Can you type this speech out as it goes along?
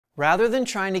Rather than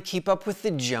trying to keep up with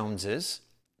the Joneses,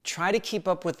 try to keep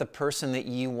up with the person that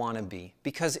you want to be,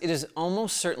 because it is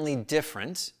almost certainly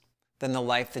different than the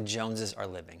life the Joneses are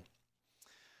living.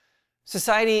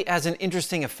 Society has an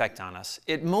interesting effect on us.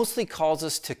 It mostly calls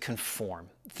us to conform.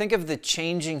 Think of the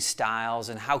changing styles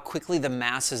and how quickly the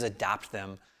masses adopt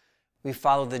them. We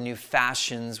follow the new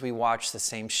fashions, we watch the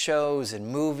same shows and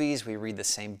movies, we read the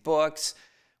same books,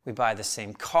 we buy the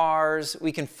same cars,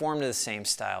 we conform to the same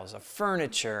styles of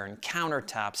furniture and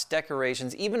countertops,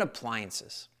 decorations, even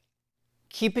appliances.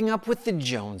 Keeping up with the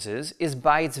Joneses is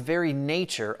by its very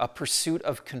nature a pursuit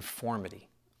of conformity.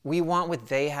 We want what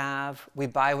they have, we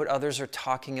buy what others are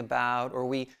talking about, or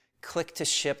we click to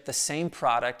ship the same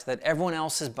product that everyone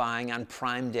else is buying on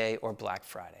Prime Day or Black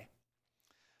Friday.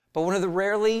 But one of the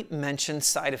rarely mentioned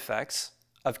side effects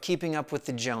of keeping up with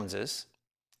the Joneses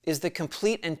is the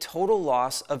complete and total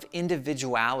loss of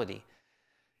individuality.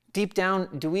 Deep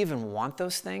down, do we even want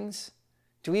those things?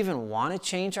 Do we even want to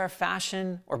change our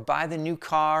fashion or buy the new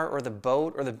car or the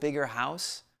boat or the bigger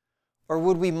house? Or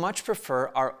would we much prefer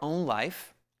our own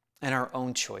life and our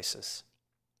own choices?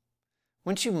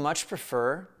 Wouldn't you much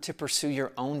prefer to pursue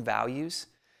your own values?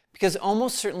 Because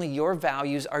almost certainly your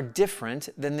values are different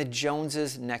than the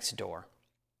Joneses next door.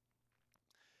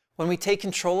 When we take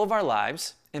control of our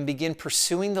lives and begin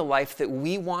pursuing the life that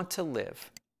we want to live,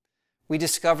 we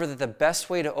discover that the best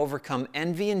way to overcome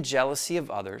envy and jealousy of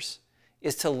others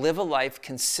is to live a life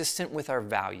consistent with our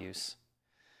values.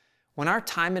 When our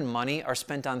time and money are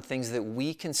spent on things that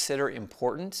we consider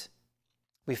important,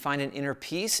 we find an inner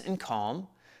peace and calm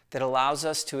that allows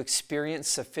us to experience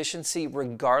sufficiency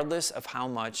regardless of how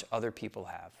much other people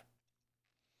have.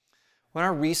 When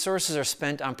our resources are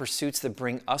spent on pursuits that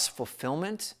bring us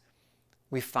fulfillment,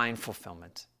 we find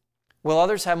fulfillment. Will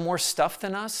others have more stuff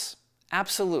than us?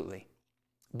 Absolutely.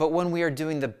 But when we are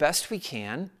doing the best we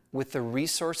can with the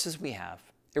resources we have,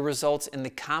 it results in the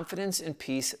confidence and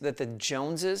peace that the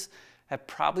Joneses have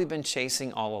probably been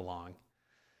chasing all along.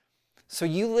 So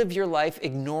you live your life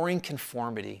ignoring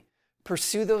conformity.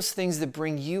 Pursue those things that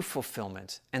bring you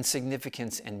fulfillment and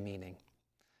significance and meaning.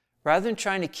 Rather than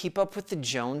trying to keep up with the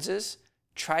Joneses,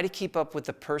 try to keep up with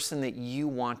the person that you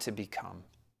want to become.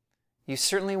 You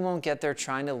certainly won't get there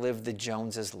trying to live the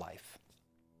Joneses' life.